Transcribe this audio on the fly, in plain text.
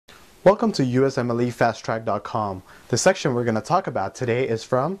Welcome to USMLEFasttrack.com. The section we're going to talk about today is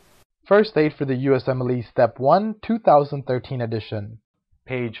from First Aid for the USMLE Step 1, 2013 edition.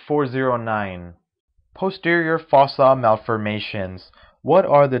 Page 409. Posterior fossa malformations. What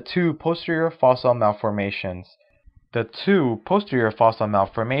are the two posterior fossa malformations? The two posterior fossa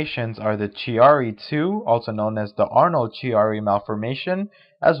malformations are the Chiari 2, also known as the Arnold-Chiari Malformation,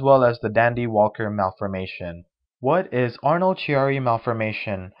 as well as the DandyWalker Malformation. What is Arnold-Chiari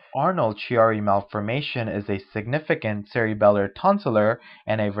Malformation? Arnold-Chiari Malformation is a significant cerebellar tonsillar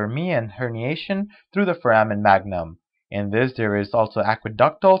and a Vermean herniation through the foramen magnum. In this, there is also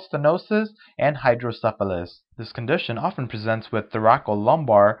aqueductal stenosis and hydrocephalus. This condition often presents with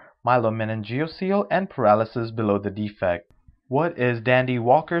thoracolumbar, myelomeningocele, and paralysis below the defect. What is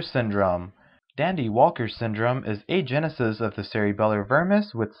DandyWalker Syndrome? DandyWalker Syndrome is agenesis of the cerebellar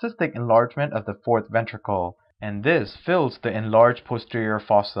vermis with cystic enlargement of the fourth ventricle, and this fills the enlarged posterior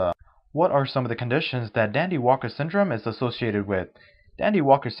fossa. What are some of the conditions that DandyWalker Syndrome is associated with?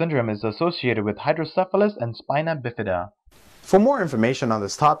 DandyWalker Syndrome is associated with hydrocephalus and spina bifida. For more information on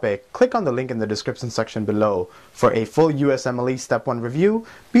this topic, click on the link in the description section below. For a full USMLE Step 1 review,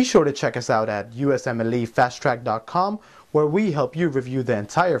 be sure to check us out at USMLEFasttrack.com, where we help you review the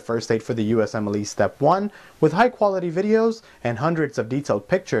entire first aid for the USMLE Step 1 with high-quality videos and hundreds of detailed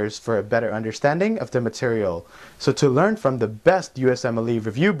pictures for a better understanding of the material. So to learn from the best USMLE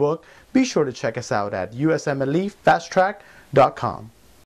review book, be sure to check us out at USMLEFasttrack.com.